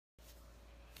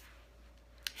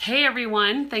Hey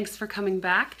everyone, thanks for coming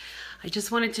back. I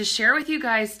just wanted to share with you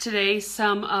guys today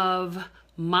some of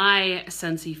my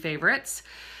Scentsy favorites.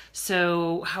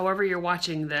 So however you're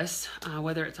watching this,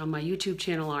 whether it's on my YouTube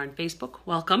channel or on Facebook,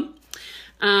 welcome.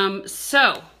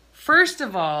 So first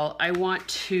of all, I want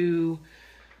to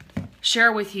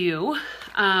share with you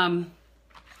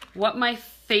what my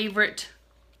favorite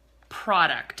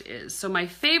product is. So my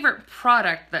favorite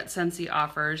product that Scentsy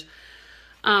offers,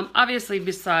 obviously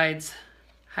besides,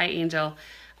 hi Angel,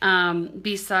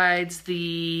 besides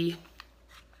the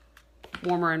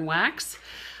warmer and wax,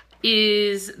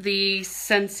 is the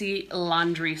Scentsy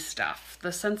laundry stuff. The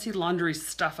Scentsy laundry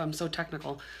stuff, I'm so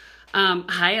technical.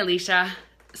 Hi Alicia.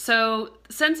 So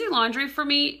Scentsy laundry for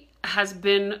me has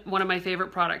been one of my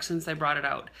favorite products since they brought it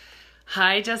out.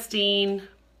 Hi Justine.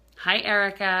 Hi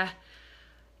Erica.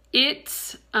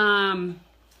 It's, I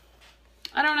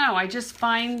don't know, I just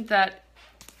find that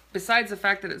besides the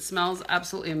fact that it smells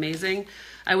absolutely amazing,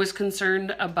 I was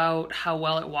concerned about how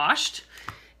well it washed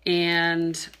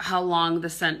and how long the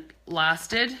scent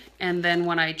lasted. And then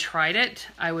when I tried it,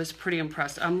 I was pretty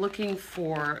impressed. I'm looking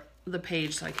for the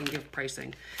page so I can give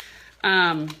pricing.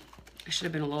 I should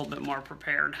have been a little bit more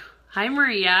prepared. Hi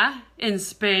Maria in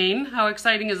Spain. How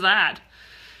exciting is that?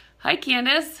 Hi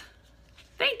Candace.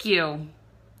 Thank you.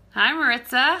 Hi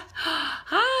Maritza.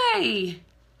 Hi.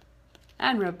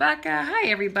 And Rebecca. Hi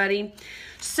everybody.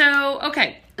 So,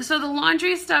 okay. So the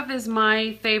laundry stuff is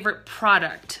my favorite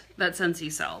product that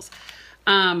Scentsy sells.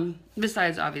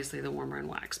 Besides obviously the warmer and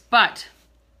wax. But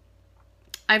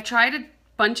I've tried a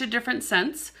bunch of different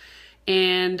scents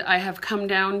and I have come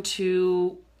down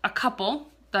to a couple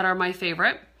that are my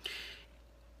favorite.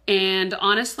 And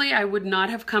honestly, I would not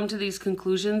have come to these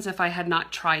conclusions if I had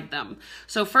not tried them.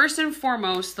 So first and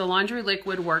foremost, the laundry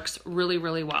liquid works really,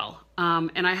 really well.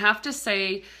 And I have to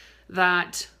say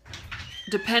that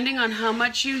depending on how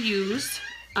much you use,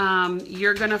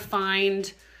 you're gonna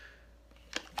find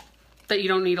that you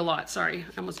don't need a lot. Sorry,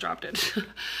 I almost dropped it.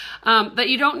 That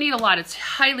you don't need a lot. It's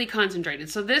highly concentrated.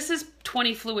 So this is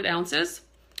 20 fluid ounces,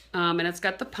 and it's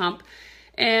got the pump.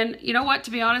 And you know what,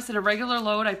 to be honest, in a regular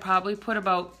load, I probably put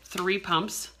about 3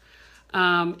 pumps.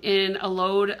 In a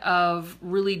load of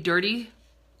really dirty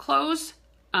clothes,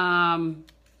 I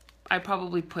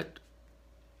probably put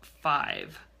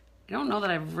 5. I don't know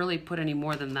that I've really put any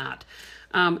more than that.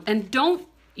 And don't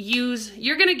use,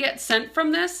 you're gonna get scent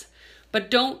from this,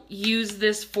 but don't use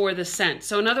this for the scent.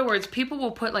 So in other words, people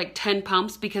will put like 10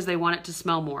 pumps because they want it to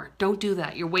smell more. Don't do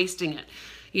that, you're wasting it.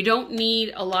 You don't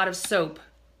need a lot of soap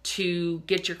to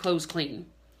get your clothes clean.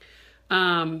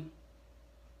 Oh,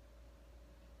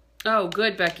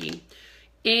 good, Becky.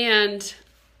 And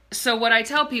so what I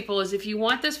tell people is if you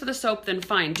want this for the soap, then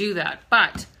fine, do that.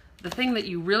 But the thing that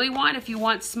you really want, if you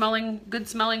want good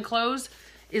smelling clothes,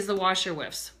 is the washer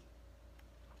whiffs.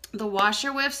 The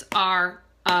washer whiffs are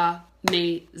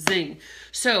amazing.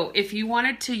 So if you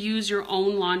wanted to use your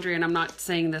own laundry, and I'm not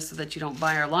saying this so that you don't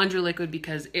buy our laundry liquid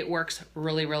because it works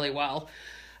really, really well.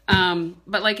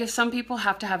 But like if some people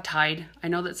have to have Tide, I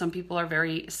know that some people are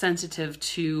very sensitive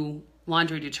to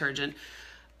laundry detergent.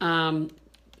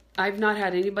 I've not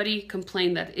had anybody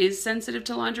complain that is sensitive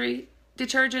to laundry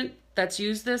detergent that's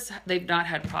used this. They've not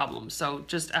had problems. So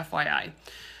just FYI.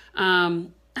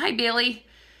 Hi, Bailey.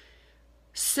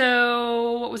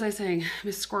 So what was I saying?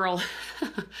 Miss Squirrel.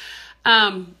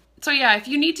 So yeah, if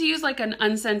you need to use like an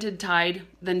unscented Tide,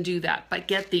 then do that. But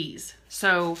get these.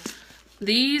 So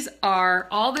these are,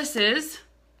 all this is,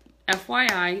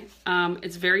 FYI,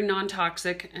 it's very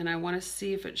non-toxic, and I want to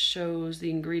see if it shows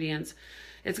the ingredients.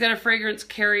 It's got a fragrance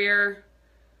carrier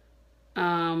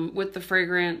with the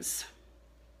fragrance.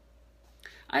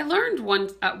 I learned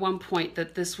at one point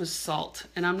that this was salt,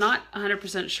 and I'm not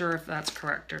 100% sure if that's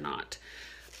correct or not.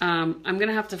 I'm going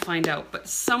to have to find out, but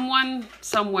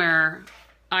somewhere,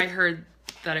 I heard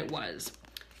that it was.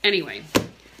 Anyway,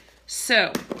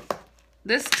 so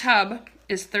this tub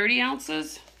is 30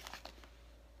 ounces,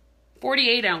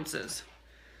 48 ounces,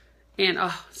 and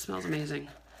oh, it smells amazing.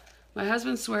 My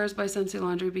husband swears by Scentsy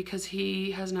Laundry because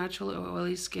he has naturally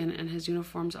oily skin and his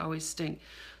uniforms always stink.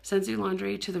 Scentsy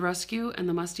Laundry to the rescue and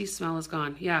the musty smell is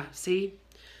gone. Yeah, see?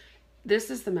 This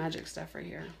is the magic stuff right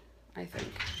here, I think.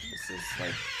 This is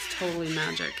like, it's totally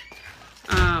magic.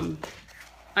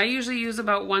 I usually use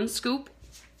about 1 scoop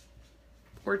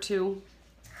or 2,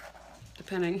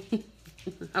 depending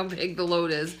how big the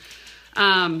load is.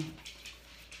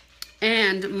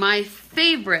 And my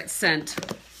favorite scent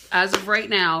as of right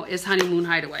now is Honeymoon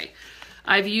Hideaway.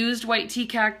 I've used white tea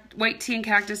and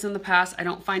cactus in the past. I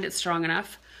don't find it strong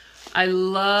enough. I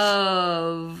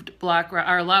loved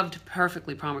loved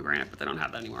Perfectly Pomegranate, but they don't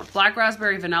have that anymore. Black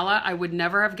Raspberry Vanilla, I would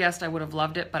never have guessed I would have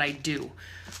loved it, but I do.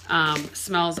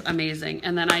 Smells amazing.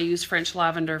 And then I use French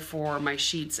Lavender for my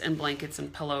sheets and blankets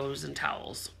and pillows and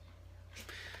towels.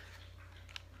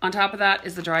 On top of that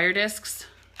is the dryer discs.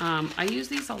 I use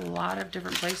these a lot of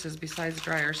different places besides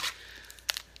dryers.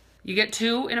 You get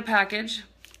 2 in a package,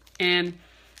 and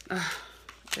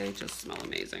they just smell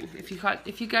amazing. If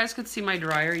you guys could see my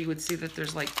dryer, you would see that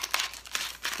there's like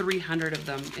 300 of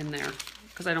them in there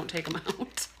because I don't take them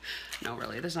out. No,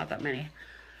 really, there's not that many.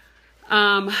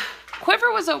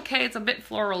 Quiver was okay. It's a bit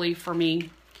florally for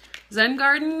me. Zen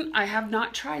Garden, I have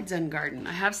not tried Zen Garden.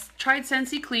 I have tried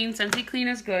Scentsy Clean. Scentsy Clean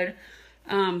is good,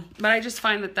 but I just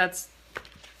find that that's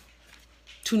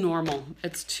too normal.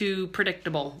 It's too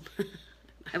predictable.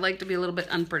 I like to be a little bit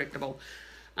unpredictable.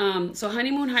 So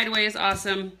Honeymoon Hideaway is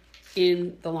awesome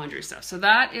in the laundry stuff. So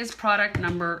that is product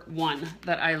number 1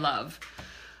 that I love,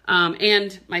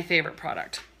 and my favorite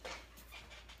product.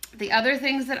 The other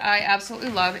things that I absolutely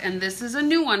love, and this is a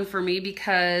new one for me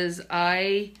because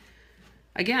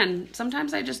again,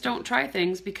 sometimes I just don't try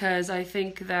things because I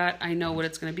think that I know what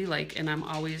it's going to be like, and I'm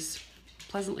always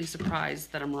pleasantly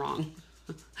surprised that I'm wrong.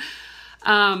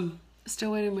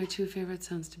 Still waiting my 2 favorite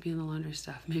scents to be in the laundry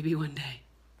stuff. Maybe one day.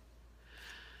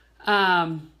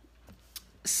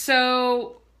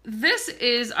 So this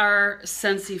is our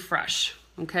Scentsy Fresh,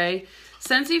 okay?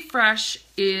 Scentsy Fresh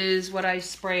is what I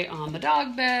spray on the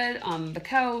dog bed, on the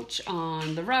couch,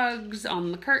 on the rugs,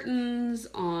 on the curtains,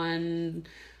 on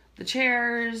the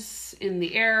chairs, in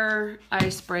the air. I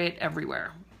spray it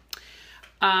everywhere.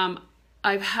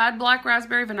 I've had Black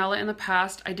Raspberry Vanilla in the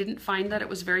past. I didn't find that it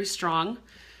was very strong.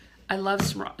 I love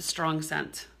strong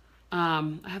scent.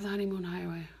 I have the Honeymoon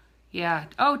Highway. Yeah.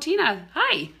 Oh, Tina,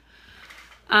 hi.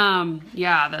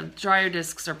 Yeah, the dryer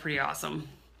discs are pretty awesome.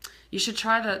 You should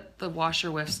try the washer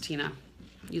whiffs, Tina.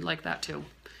 You'd like that too.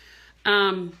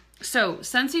 So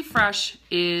Scentsy Fresh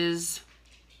is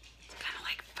kind of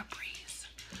like Febreze.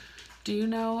 Do you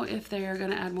know if they are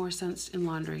going to add more scents in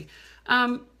laundry?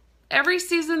 Every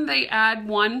season they add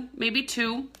 1, maybe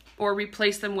 2, or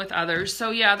replace them with others.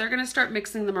 So yeah, they're going to start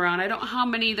mixing them around. I don't know how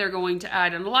many they're going to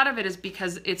add, and a lot of it is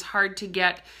because it's hard to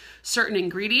get certain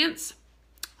ingredients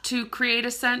to create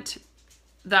a scent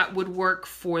that would work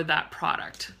for that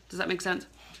product. Does that make sense?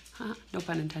 No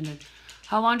pun intended.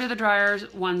 How long do the dryer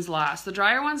ones last? The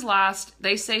dryer ones last,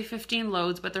 they say 15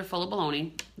 loads, but they're full of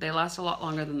baloney. They last a lot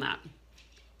longer than that.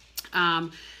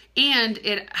 And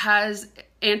it has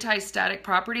anti-static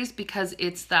properties because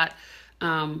it's that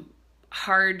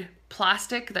hard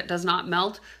plastic that does not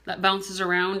melt, that bounces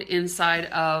around inside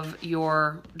of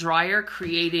your dryer,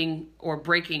 creating or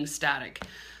breaking static.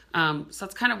 So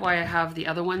that's kind of why I have the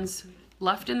other ones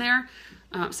left in there.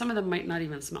 Some of them might not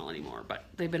even smell anymore, but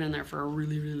they've been in there for a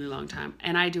really, really long time.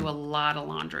 And I do a lot of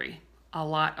laundry.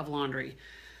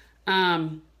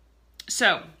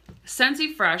 So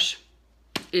Scentsy Fresh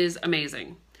is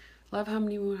amazing. Love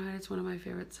Honeymoon Hideaway. It's one of my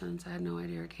favorite scents. I had no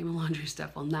idea it came in laundry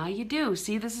stuff. Well, now you do.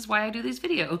 See, this is why I do these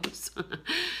videos.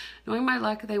 Knowing my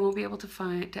luck, they won't be able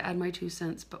to add my 2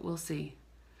 cents, but we'll see.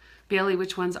 Bailey,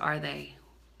 which ones are they?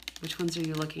 Which ones are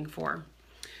you looking for?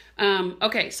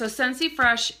 Okay, so Scentsy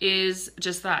Fresh is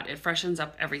just that. It freshens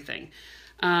up everything.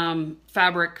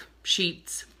 Fabric,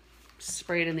 sheets,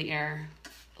 sprayed in the air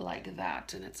like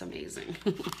that, and it's amazing.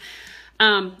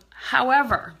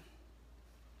 However,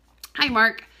 hi,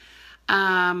 Mark.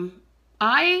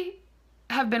 I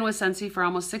have been with Scentsy for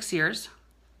almost 6 years.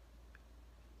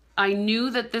 I knew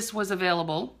that this was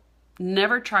available,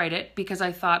 never tried it because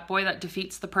I thought, boy, that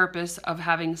defeats the purpose of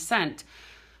having scent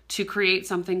to create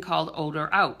something called Odor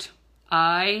Out.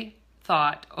 I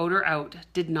thought Odor Out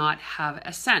did not have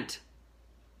a scent.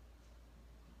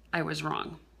 I was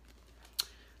wrong.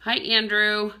 Hi,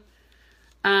 Andrew.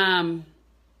 Odor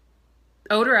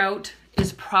Out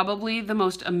is probably the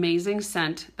most amazing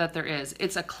scent that there is.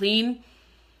 It's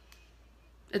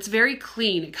very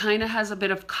clean. It kind of has a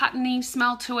bit of cottony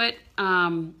smell to it,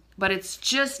 but it's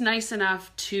just nice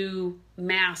enough to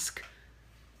mask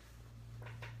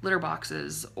litter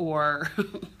boxes or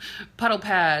puddle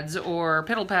pads or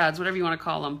piddle pads, whatever you want to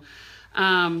call them.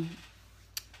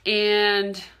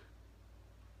 And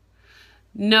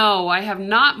no, I have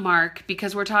not, Mark,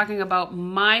 because we're talking about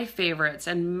my favorites.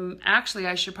 And actually,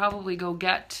 I should probably go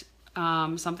get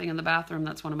something in the bathroom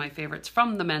that's one of my favorites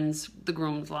from the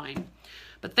groom's line.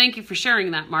 But thank you for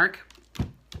sharing that, Mark.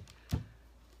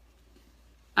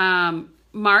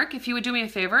 Mark, if you would do me a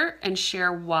favor and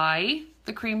share why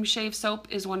the cream shave soap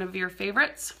is one of your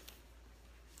favorites.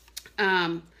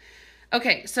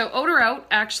 Okay, so Odor Out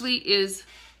actually is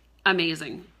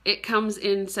amazing. it comes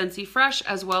in Scentsy Fresh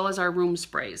as well as our room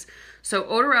sprays. So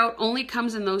Odor Out only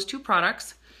comes in those two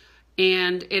products,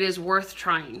 and it is worth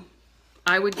trying.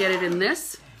 I would get it in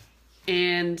this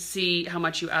and see how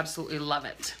much you absolutely love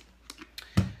it.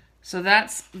 So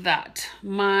that's that.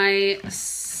 My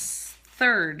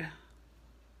third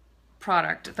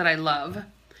product that I love,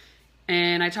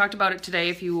 and I talked about it today,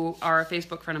 if you are a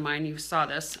Facebook friend of mine, you saw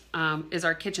this, is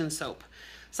our kitchen soap.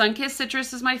 Sunkissed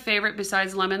Citrus is my favorite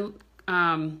besides lemon,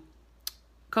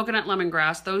 coconut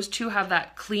lemongrass. Those two have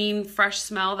that clean, fresh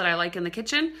smell that I like in the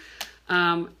kitchen.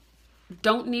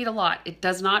 Don't need a lot. It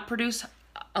does not produce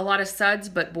a lot of suds,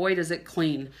 but boy, does it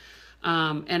clean.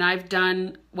 And I've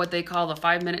done what they call the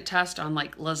 5-minute test on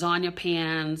like lasagna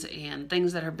pans and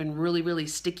things that have been really, really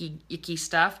sticky, icky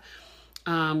stuff.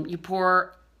 You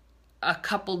pour a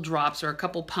couple drops or a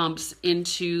couple pumps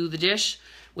into the dish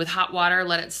with hot water,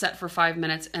 let it set for 5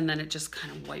 minutes, and then it just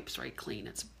kind of wipes right clean.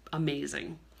 It's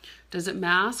amazing. Does it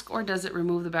mask or does it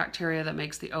remove the bacteria that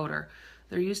makes the odor?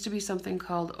 There used to be something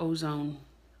called ozone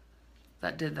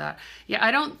that did that.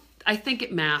 Yeah, I think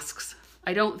it masks.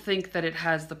 I don't think that it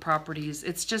has the properties.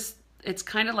 It's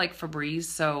kind of like Febreze,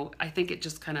 so I think it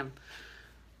just kind of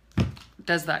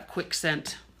does that quick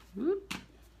scent. Whoop.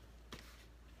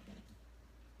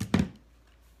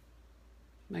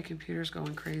 My computer's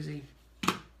going crazy.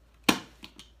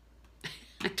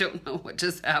 I don't know what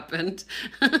just happened.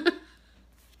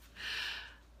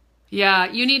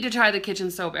 Yeah, you need to try the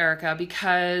kitchen soap, Erica,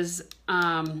 because,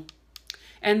 and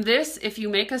this, if you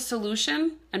make a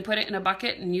solution and put it in a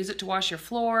bucket and use it to wash your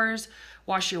floors,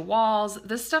 wash your walls,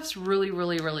 this stuff's really,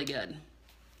 really, really good.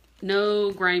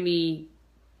 No grimy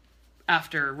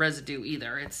after residue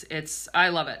either. I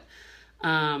love it.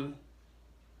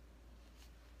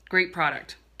 Great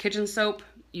product. Kitchen soap,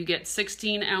 you get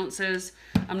 16 ounces.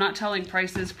 I'm not telling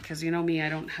prices because you know me, I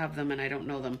don't have them and I don't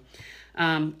know them.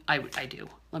 I do,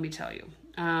 let me tell you.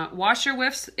 Washer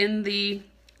whiffs in the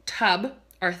tub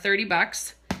are 30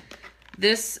 bucks.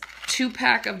 This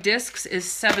 2-pack of discs is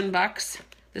 $7.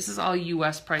 This is all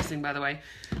US pricing, by the way.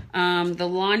 The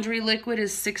laundry liquid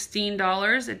is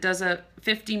 $16. It does a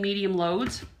 50 medium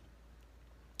loads.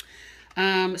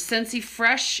 Scentsy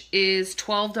Fresh is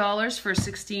 $12 for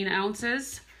 16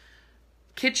 ounces.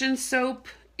 Kitchen soap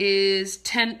is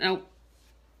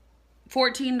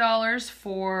 $14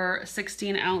 for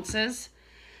 16 ounces.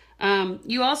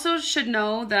 You also should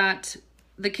know that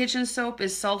the kitchen soap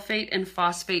is sulfate and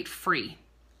phosphate free.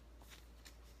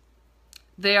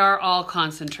 They are all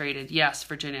concentrated. Yes,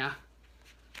 Virginia.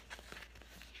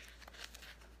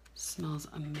 Smells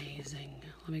amazing.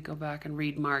 Let me go back and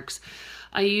read Mark's.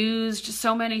 I used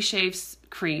so many shave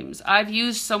creams. I've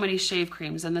used so many shave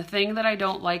creams, and the thing that I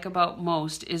don't like about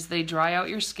most is they dry out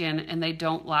your skin and they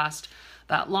don't last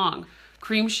that long.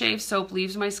 Cream shave soap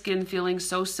leaves my skin feeling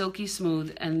so silky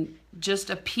smooth, and just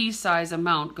a pea-size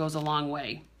amount goes a long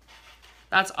way.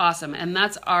 That's awesome. And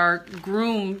that's our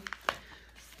Groom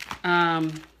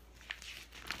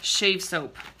shave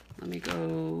soap. Let me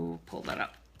go pull that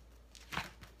up.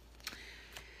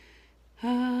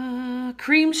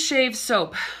 Cream shave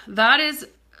soap. That is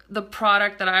the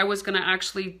product that I was going to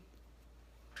actually...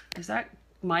 Is that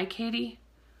my Katie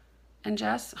and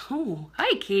Jess? Oh,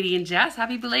 hi Katie and Jess.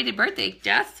 Happy belated birthday,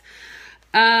 Jess.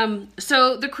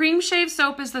 So the cream shave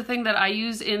soap is the thing that I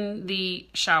use in the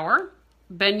shower.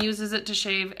 Ben uses it to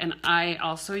shave and I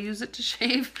also use it to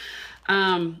shave.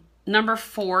 Number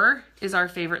 4 is our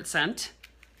favorite scent.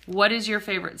 What is your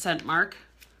favorite scent, Mark?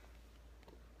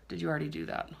 Did you already do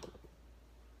that?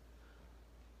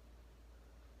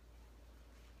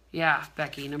 Yeah,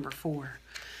 Becky, number 4.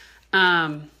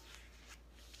 All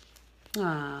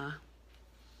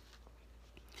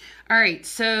right,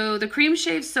 so the cream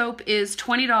shave soap is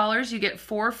 $20. You get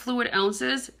 4 fluid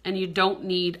ounces and you don't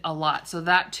need a lot. So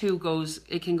that too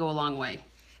it can go a long way.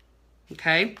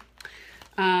 Okay.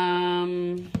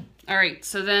 All right,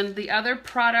 so then the other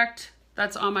product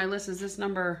that's on my list, is this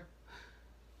number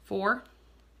 4?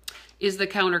 Is the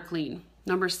Counter Clean.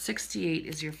 Number 68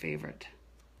 is your favorite.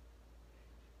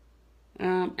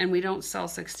 And we don't sell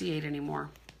 68 anymore.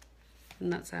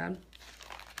 Isn't that sad?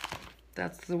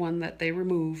 That's the one that they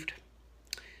removed.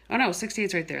 Oh no,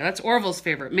 68's right there. That's Orville's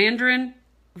favorite. Mandarin,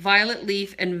 Violet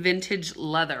Leaf, and Vintage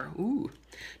Leather. Ooh.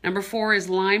 Number 4 is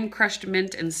Lime, Crushed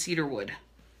Mint, and Cedarwood.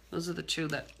 Those are the 2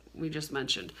 that we just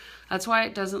mentioned. That's why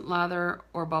it doesn't lather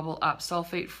or bubble up.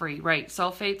 Sulfate free. Right.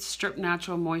 Sulfates strip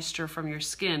natural moisture from your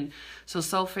skin. So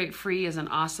sulfate free is an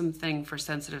awesome thing for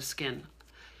sensitive skin.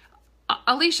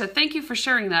 Alicia, thank you for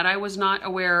sharing that. I was not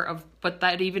aware of what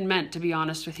that even meant, to be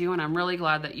honest with you, and I'm really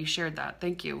glad that you shared that.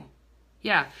 Thank you.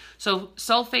 Yeah, so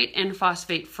sulfate and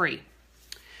phosphate free.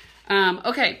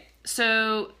 Okay,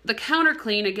 so the counter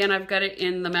clean, again, I've got it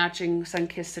in the matching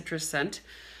Sun-Kissed Citrus scent.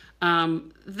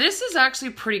 This is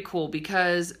actually pretty cool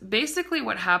because basically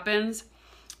what happens,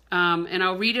 and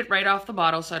I'll read it right off the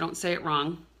bottle so I don't say it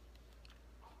wrong.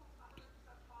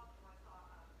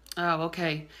 Oh,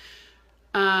 okay.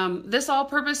 This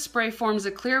all-purpose spray forms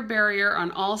a clear barrier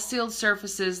on all sealed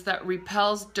surfaces that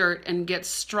repels dirt and gets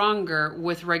stronger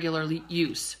with regular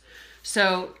use.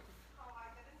 So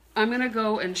I'm going to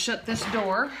go and shut this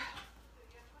door.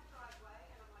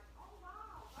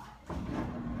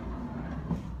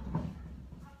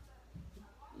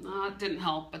 It didn't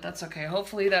help, but that's okay.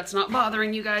 Hopefully that's not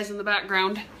bothering you guys in the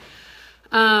background.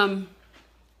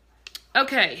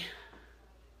 Okay.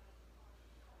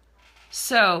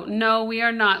 So, no, we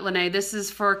are not, Lene. This is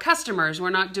for customers. We're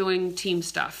not doing team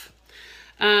stuff.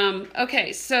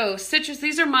 Okay, so citrus,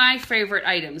 these are my favorite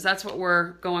items. That's what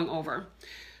we're going over.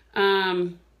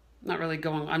 Not really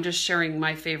going, I'm just sharing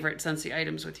my favorite Scentsy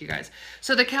items with you guys.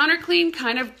 So the counter clean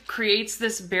kind of creates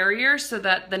this barrier so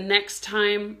that the next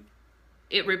time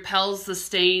it repels the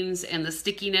stains and the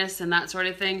stickiness and that sort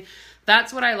of thing.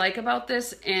 That's what I like about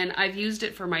this, and I've used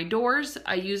it for my doors.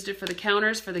 I used it for the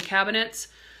counters, for the cabinets.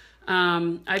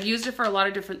 I've used it for a lot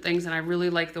of different things, and I really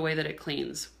like the way that it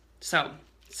cleans. So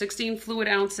 16 fluid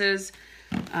ounces.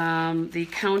 The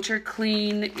counter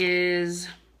clean is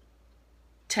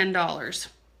 $10.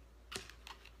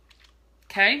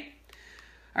 Okay.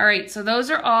 All right. So those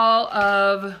are all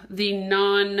of the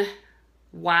non-wax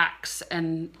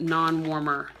and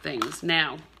non-warmer things.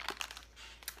 Now,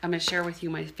 I'm going to share with you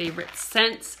my favorite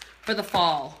scents for the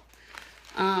fall.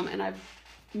 And I'm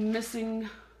missing,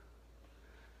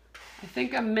 I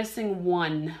think I'm missing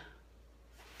one.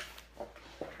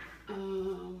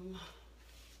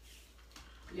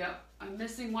 Yep, I'm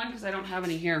missing one because I don't have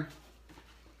any here.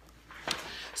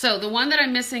 So the one that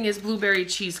I'm missing is blueberry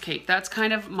cheesecake. That's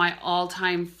kind of my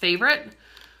all-time favorite.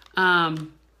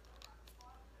 I'm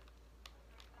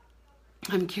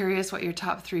curious what your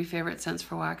top 3 favorite scents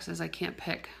for wax is. I can't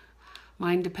pick.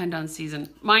 Mine depend on season.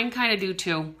 Mine kind of do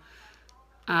too.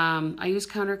 I use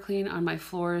counter clean on my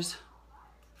floors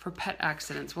for pet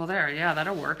accidents. Well, there, yeah,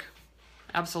 that'll work.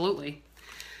 Absolutely.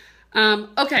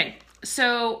 Okay,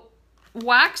 so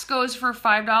wax goes for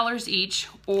 $5 each,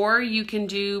 or you can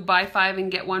do buy 5 and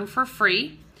get 1 for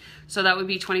free. So that would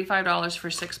be $25 for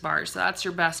 6 bars. So that's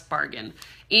your best bargain.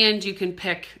 And you can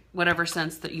pick whatever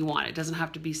scents that you want. It doesn't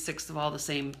have to be 6 of all the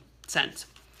same scents.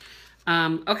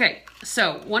 Okay,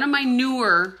 so one of my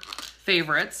newer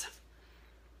favorites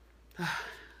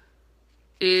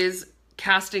is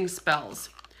Casting Spells.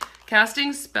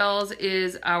 Casting Spells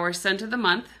is our scent of the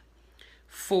month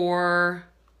for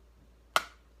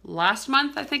last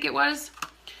month, I think it was.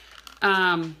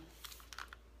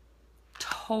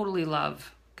 Totally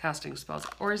love Casting Spells.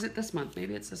 Or is it this month?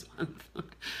 Maybe it's this month.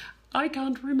 I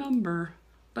can't remember,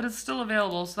 but it's still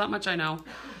available, so that much I know.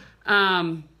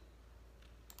 I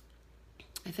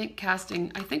think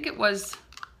it was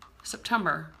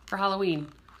September for Halloween.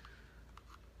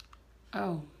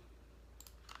 Oh,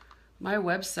 my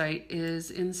website is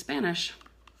in Spanish.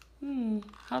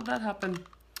 How'd that happen?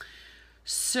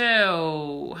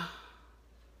 So,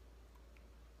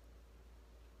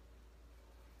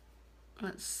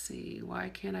 let's see, why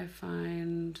can't I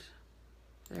find,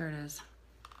 there it is.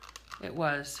 It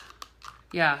was,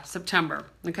 yeah, September.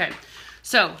 Okay,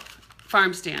 so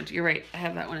Farm Stand, you're right, I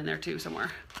have that one in there too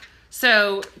somewhere.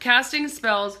 So Casting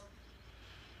Spells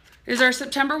is our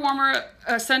September warmer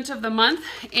scent of the month,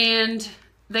 and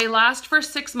they last for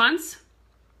 6 months.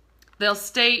 They'll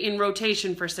stay in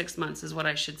rotation for 6 months is what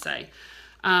I should say.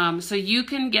 So you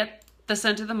can get the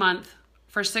scent of the month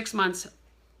for 6 months,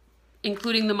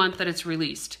 including the month that it's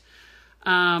released.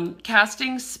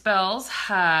 Casting Spells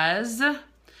has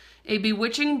a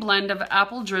bewitching blend of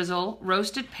apple drizzle,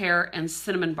 roasted pear, and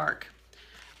cinnamon bark.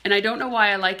 And I don't know why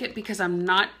I like it because I'm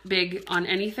not big on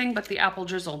anything but the apple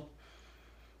drizzle.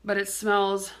 But it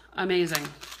smells amazing.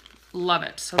 Love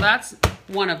it. So that's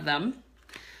one of them.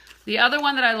 The other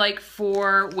one that I like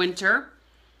for winter,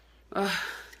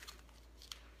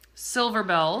 Silver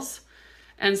Bells.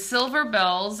 And Silver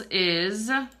Bells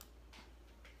is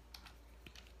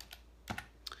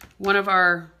one of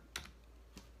our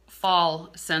fall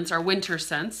scents, our winter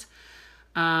scents.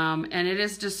 And it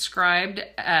is described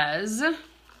as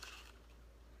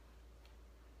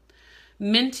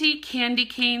minty candy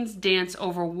canes dance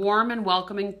over warm and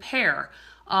welcoming pear,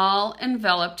 all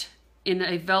enveloped in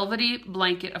a velvety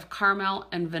blanket of caramel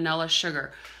and vanilla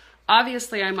sugar.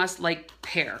 Obviously, I must like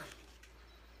pear.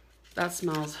 That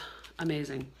smells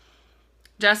amazing.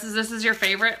 Jess, this is your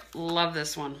favorite? Love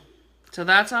this one. So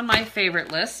that's on my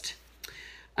favorite list.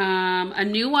 A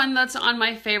new one that's on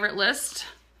my favorite list.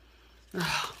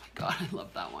 Oh my God, I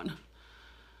love that one.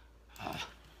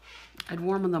 I'd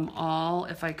warm them all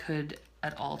if I could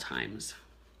at all times.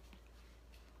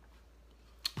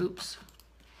 Oops.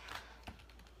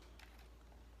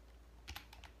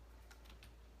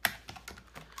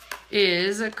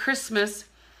 Is a Christmas,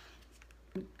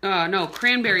 no,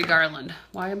 cranberry garland.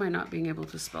 Why am I not being able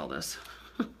to spell this?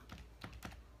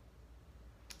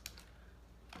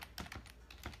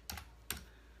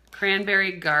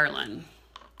 Cranberry garland.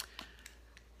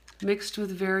 Mixed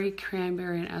with very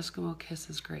cranberry and Eskimo kiss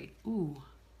is great. Ooh.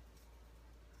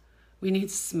 We need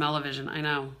smell-o-vision, I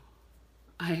know.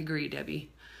 I agree,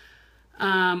 Debbie.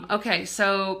 Okay,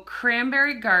 so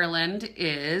cranberry garland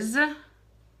is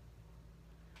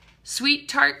sweet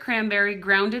tart cranberry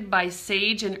grounded by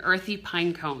sage and earthy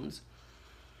pine cones.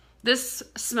 This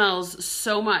smells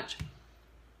so much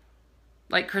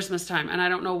like Christmas time, and I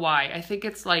don't know why. I think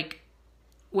it's like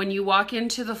when you walk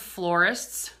into the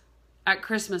florists at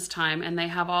Christmas time and they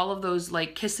have all of those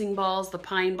like kissing balls, the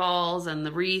pine balls and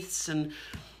the wreaths, and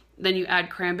then you add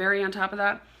cranberry on top of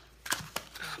that.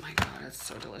 Oh my God, it's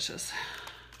so delicious.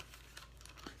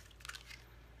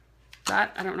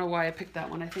 That, I don't know why I picked that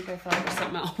one. I think I thought it was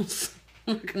something else.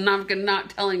 I'm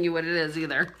not telling you what it is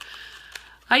either.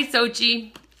 Hi,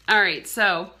 Sochi. All right,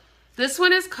 so this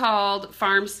one is called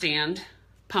Farm Stand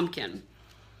Pumpkin.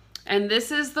 And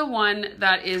this is the one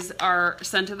that is our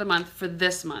scent of the month for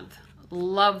this month.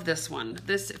 Love this one.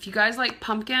 This, if you guys like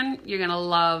pumpkin, you're gonna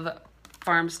love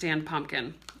Farm Stand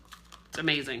Pumpkin. It's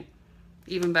amazing.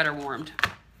 Even better warmed.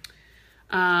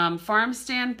 Farm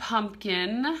Stand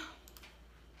Pumpkin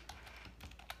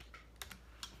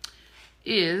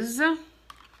is,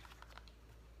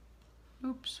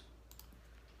 oops.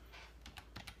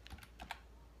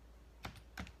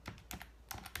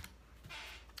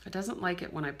 It doesn't like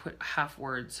it when I put half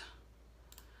words.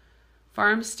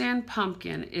 Farm Stand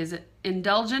Pumpkin is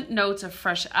indulgent notes of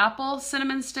fresh apple,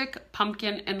 cinnamon stick,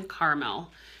 pumpkin, and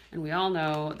caramel. And we all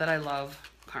know that I love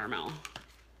caramel.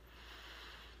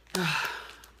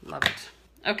 Love it.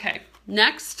 Okay,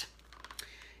 next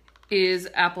is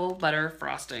apple butter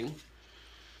frosting.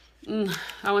 That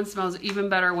one smells even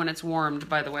better when it's warmed,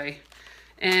 by the way.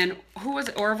 And who was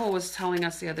Orville was telling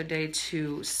us the other day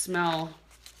to smell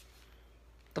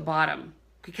the bottom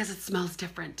because it smells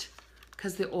different.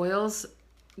 Because the oils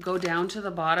go down to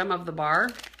the bottom of the bar.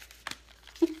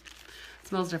 It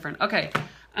smells different. Okay.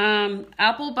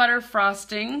 Apple butter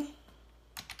frosting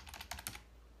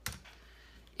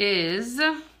is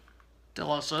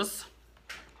delicious.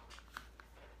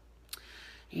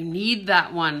 You need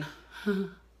that one.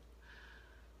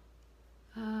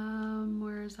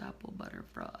 Where's apple butter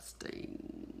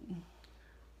frosting?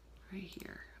 Right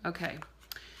here. Okay.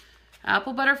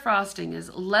 Apple butter frosting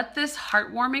is let this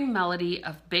heartwarming melody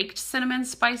of baked cinnamon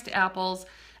spiced apples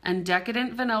and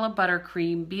decadent vanilla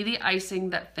buttercream be the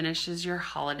icing that finishes your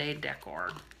holiday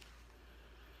decor.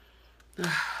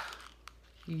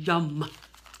 Yum.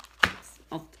 It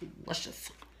smells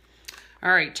delicious.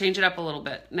 All right, change it up a little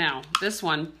bit. Now, this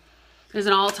one is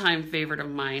an all-time favorite of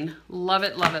mine. Love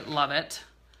it, love it, love it.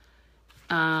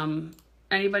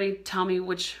 Anybody tell me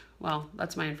which, well,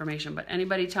 that's my information, but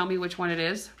anybody tell me which one it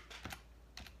is?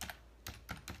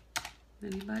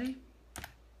 Anybody?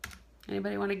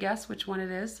 Anybody want to guess which one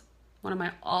it is? One of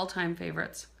my all-time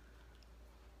favorites.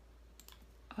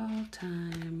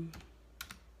 All-time.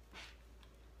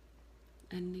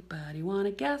 Anybody want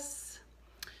to guess?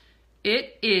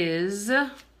 It is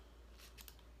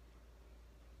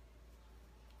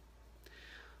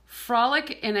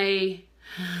Frolic in a...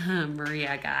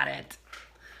 Maria got it.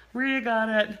 Maria got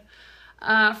it.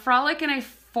 Frolic in a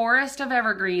forest of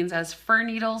evergreens as fir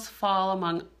needles fall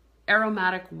among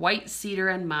aromatic white cedar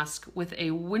and musk with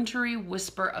a wintry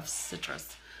whisper of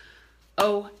citrus.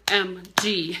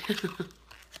 OMG.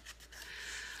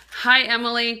 Hi,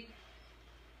 Emily.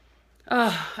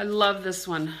 Oh, I love this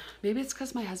one. Maybe it's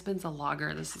because my husband's a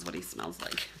logger. This is what he smells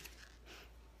like.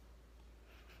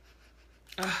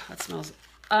 Oh, that smells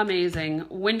amazing.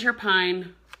 Winter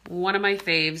pine, one of my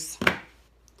faves.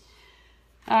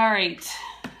 All right.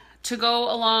 To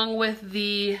go along with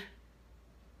the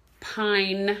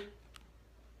pine-ish,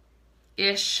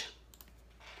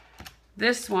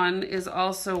 this one is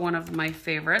also one of my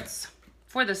favorites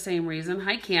for the same reason.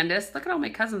 Hi, Candace. Look at all my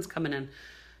cousins coming in.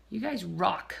 You guys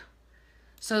rock.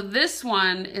 So this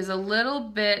one is a little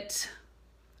bit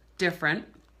different.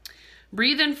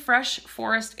 Breathe in fresh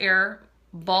forest air.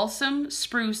 Balsam,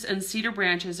 spruce, and cedar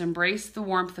branches embrace the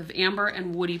warmth of amber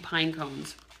and woody pine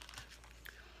cones.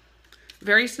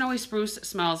 Very snowy spruce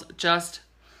smells just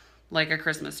like a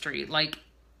Christmas tree. Like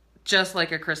just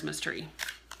like a Christmas tree.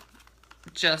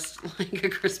 Just like a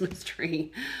Christmas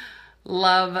tree.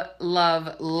 Love,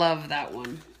 love, love that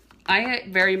one. I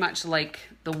very much like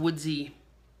the woodsy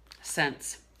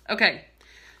scents. Okay,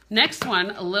 next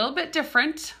one, a little bit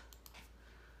different,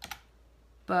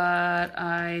 but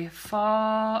I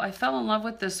fell in love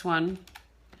with this one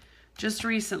just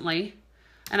recently.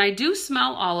 And I do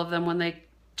smell all of them when they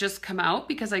just come out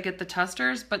because I get the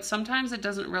testers, but sometimes it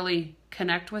doesn't really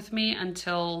connect with me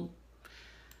until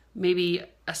maybe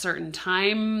a certain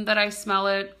time that I smell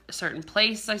it, a certain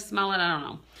place I smell it, I don't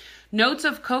know. Notes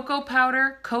of cocoa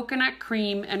powder, coconut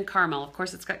cream, and caramel. Of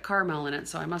course, it's got caramel in it,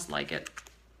 so I must like it.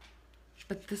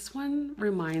 But this one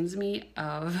reminds me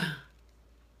of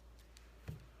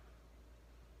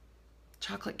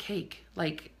chocolate cake,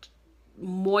 like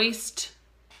moist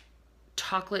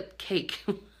chocolate cake.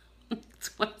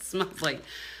 That's what it smells like.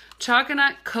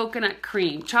 Chocolate coconut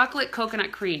cream. Chocolate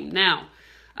coconut cream. Now,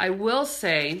 I will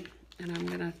say, and I'm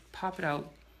gonna pop it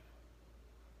out,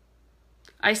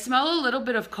 I smell a little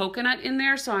bit of coconut in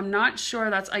there, so I'm not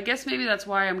sure I guess maybe that's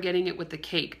why I'm getting it with the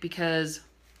cake, because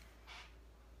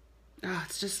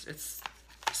it's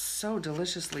so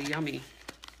deliciously yummy.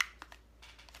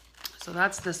 So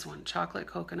that's this one, chocolate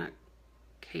coconut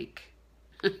cake.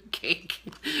 Cake.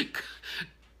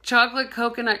 Chocolate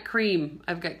coconut cream.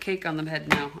 I've got cake on the head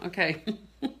now. Okay,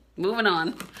 moving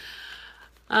on.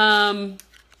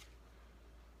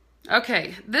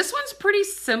 Okay, this one's pretty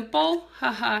simple,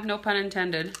 haha, no pun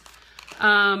intended,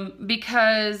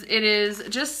 because it is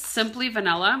just simply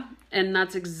vanilla, and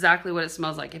that's exactly what it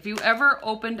smells like. If you ever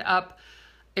opened up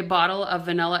a bottle of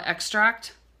vanilla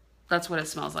extract, that's what it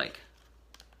smells like.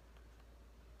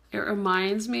 It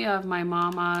reminds me of my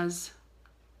mama's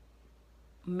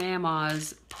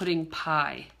pudding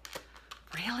pie.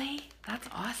 Really? That's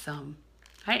awesome.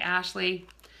 Hi, Ashley.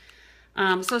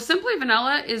 So Simply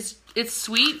Vanilla it's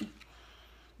sweet,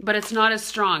 but it's not as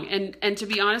strong. And to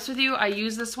be honest with you, I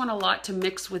use this one a lot to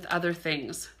mix with other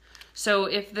things. So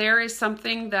if there is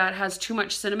something that has too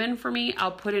much cinnamon for me,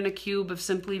 I'll put in a cube of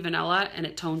Simply Vanilla and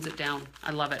it tones it down.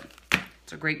 I love it.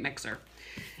 It's a great mixer.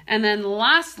 And then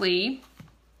lastly,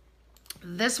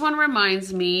 this one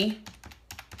reminds me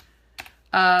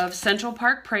of Central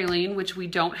Park Praline, which we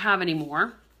don't have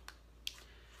anymore.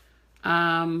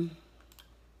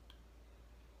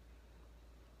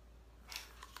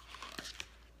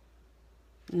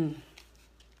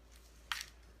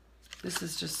 This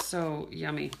is just so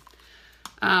yummy.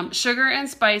 Sugar and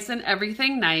spice and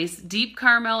everything nice. Deep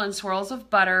caramel and swirls of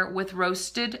butter with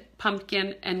roasted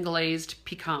pumpkin and glazed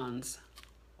pecans.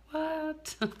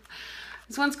 What?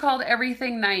 This one's called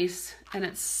Everything Nice, and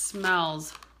it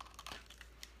smells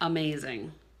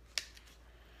amazing.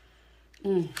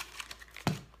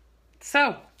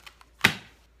 So,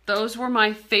 those were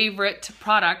my favorite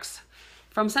products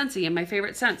from Scentsy and my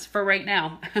favorite scents for right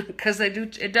now, because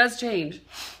it does change.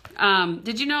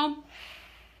 Did you know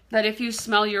that if you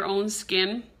smell your own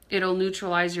skin, it'll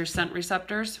neutralize your scent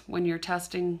receptors when you're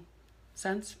testing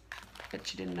scents?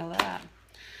 Bet you didn't know that.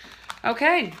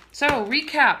 Okay, so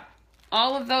recap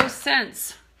all of those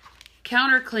scents.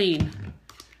 Counter Clean,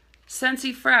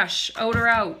 Scentsy Fresh, Odor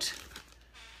Out,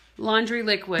 Laundry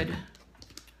Liquid,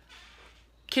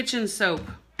 Kitchen Soap,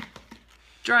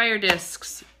 Dryer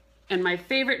Discs, and my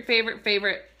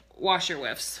favorite washer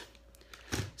whiffs.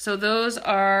 So those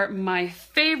are my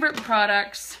favorite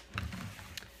products.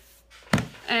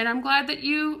 And I'm glad that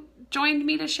you joined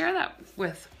me to share that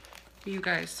with you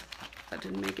guys. That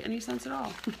didn't make any sense at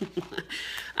all.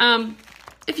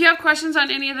 If you have questions on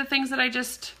any of the things that I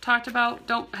just talked about,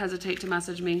 don't hesitate to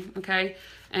message me, okay?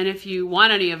 And if you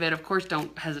want any of it, of course,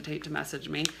 don't hesitate to message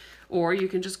me. Or you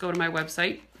can just go to my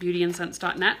website,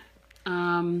 beautyandscents.net.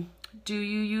 I do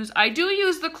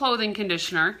use the clothing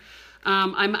conditioner.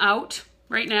 I'm out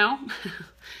right now,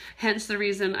 hence the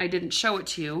reason I didn't show it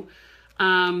to you.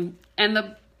 And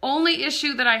the only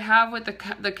issue that I have with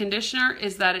the conditioner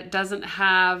is that it doesn't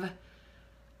have,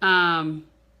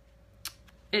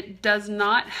 it does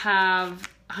not have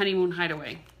Honeymoon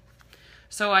Hideaway.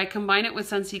 So I combine it with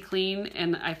Scentsy Clean,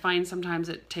 and I find sometimes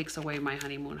it takes away my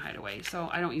Honeymoon Hideaway. So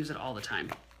I don't use it all the time.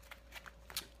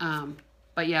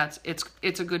 But yeah,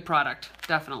 it's a good product,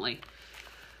 definitely.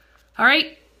 All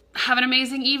right, have an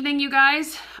amazing evening, you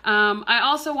guys. I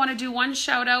also want to do one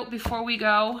shout out before we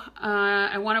go.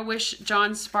 I want to wish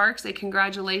John Sparks a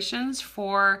congratulations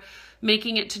for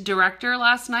making it to director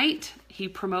last night. He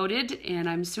promoted, and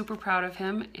I'm super proud of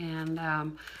him,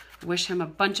 and wish him a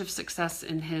bunch of success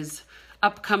in his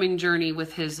upcoming journey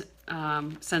with his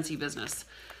Scentsy business.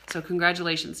 So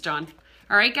congratulations, John.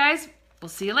 All right, guys, we'll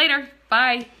see you later.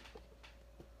 Bye.